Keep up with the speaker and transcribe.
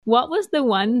What was the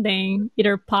one thing,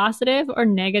 either positive or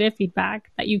negative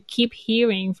feedback, that you keep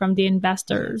hearing from the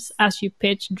investors as you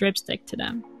pitch Dripstick to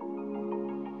them?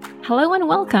 Hello and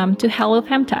welcome to Hello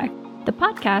Femtech, the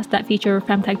podcast that features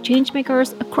femtech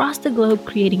changemakers across the globe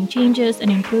creating changes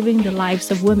and improving the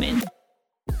lives of women.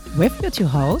 With your two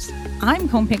hosts, I'm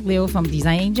Kongpik Liu from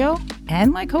Design Angel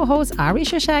and my co-host Ari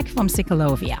Shishak from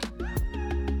Psycholovia.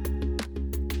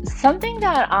 Something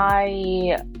that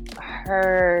I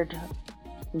heard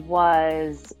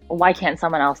was, why can't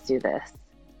someone else do this?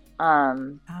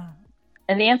 And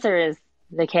the answer is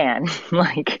they can.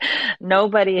 Like,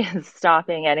 nobody is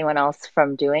stopping anyone else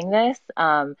from doing this.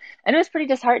 And it was pretty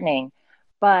disheartening.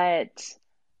 But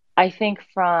I think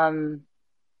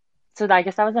so I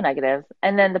guess that was a negative.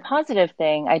 And then the positive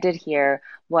thing I did hear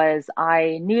was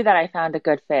I knew that I found a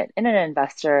good fit in an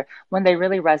investor when they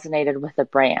really resonated with the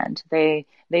brand. They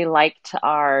liked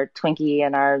our Twinkie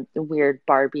and our weird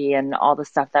Barbie and all the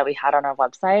stuff that we had on our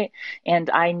website. And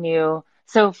I knew,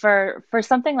 so for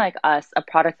something like us, a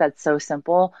product that's so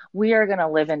simple, we are going to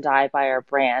live and die by our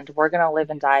brand. We're going to live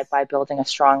and die by building a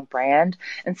strong brand.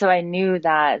 And so I knew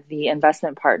that the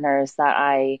investment partners that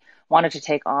I wanted to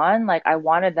take on, like, I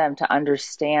wanted them to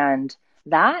understand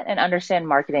that and understand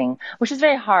marketing, which is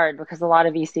very hard because a lot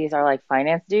of VCs are like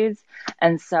finance dudes.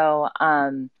 And so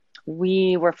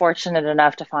we were fortunate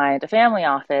enough to find a family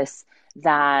office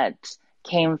that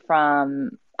came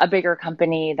from a bigger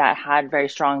company that had very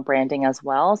strong branding as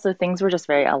well. So things were just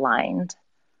very aligned.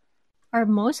 Are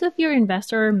most of your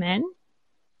investors men?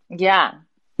 Yeah.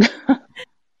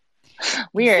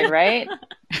 Weird, right?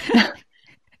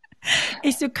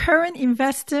 Is the current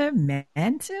investor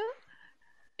man too?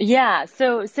 Yeah.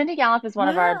 So Cindy Gallup is one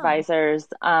of our advisors.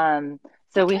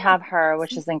 So we have her,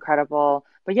 which is incredible.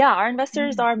 But yeah, our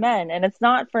investors are men, and it's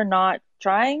not for not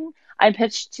trying. I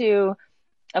pitched to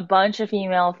a bunch of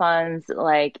female funds,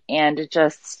 and it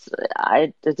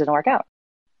didn't work out.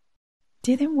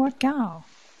 Didn't work out.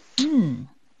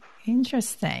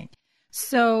 Interesting.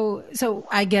 So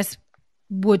I guess,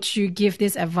 would you give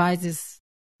this advice is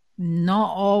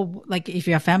not all, like, if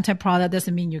you're a femtech product,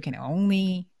 doesn't mean you can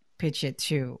only pitch it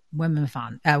to women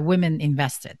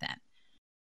investor then.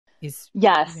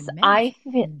 Yes,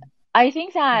 I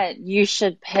think that you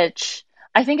should pitch.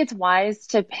 I think it's wise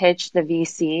to pitch the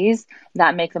VCs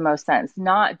that make the most sense.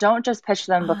 Don't just pitch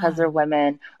them because they're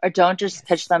women, or don't just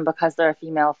pitch them because they're a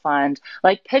female fund.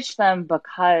 Like, pitch them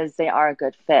because they are a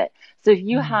good fit. So if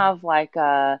you have like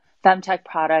a femtech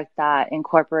product that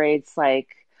incorporates, like,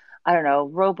 I don't know,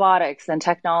 robotics and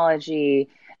technology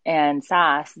and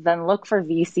SaaS, then look for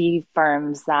VC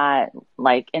firms that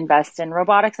like invest in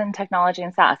robotics and technology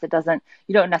and SaaS.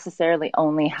 You don't necessarily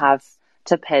only have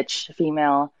to pitch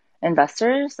female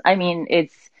investors. I mean,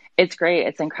 it's great,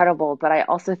 it's incredible, but I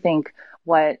also think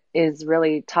what is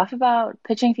really tough about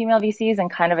pitching female VCs, and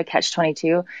kind of a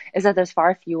catch-22, is that there's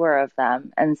far fewer of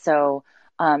them. And so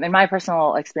in my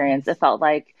personal experience, it felt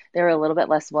like they were a little bit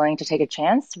less willing to take a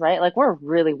chance, right? Like, we're a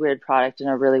really weird product and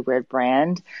a really weird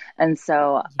brand. And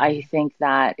so I think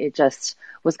that it just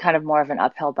was kind of more of an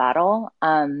uphill battle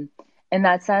in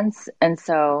that sense. And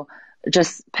so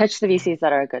just pitch the VCs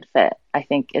that are a good fit, I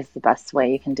think, is the best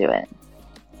way you can do it.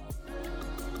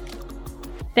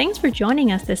 Thanks for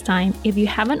joining us this time. If you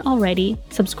haven't already,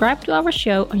 subscribe to our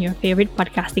show on your favorite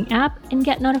podcasting app and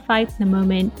get notified the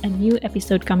moment a new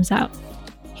episode comes out.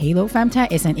 Halo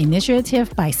Femtech is an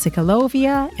initiative by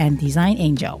Psycholovia and Design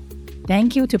Angel.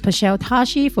 Thank you to Pashel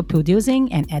Tashi for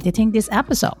producing and editing this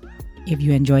episode. If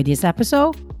you enjoyed this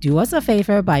episode, do us a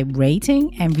favor by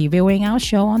rating and reviewing our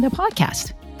show on the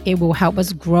podcast. It will help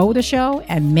us grow the show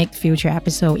and make future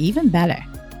episodes even better.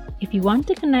 If you want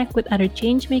to connect with other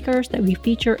changemakers that we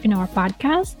feature in our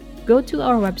podcast, go to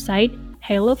our website,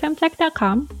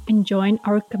 halofemtech.com, and join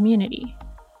our community.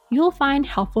 You'll find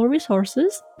helpful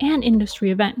resources and industry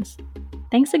events.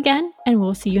 Thanks again, and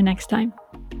we'll see you next time.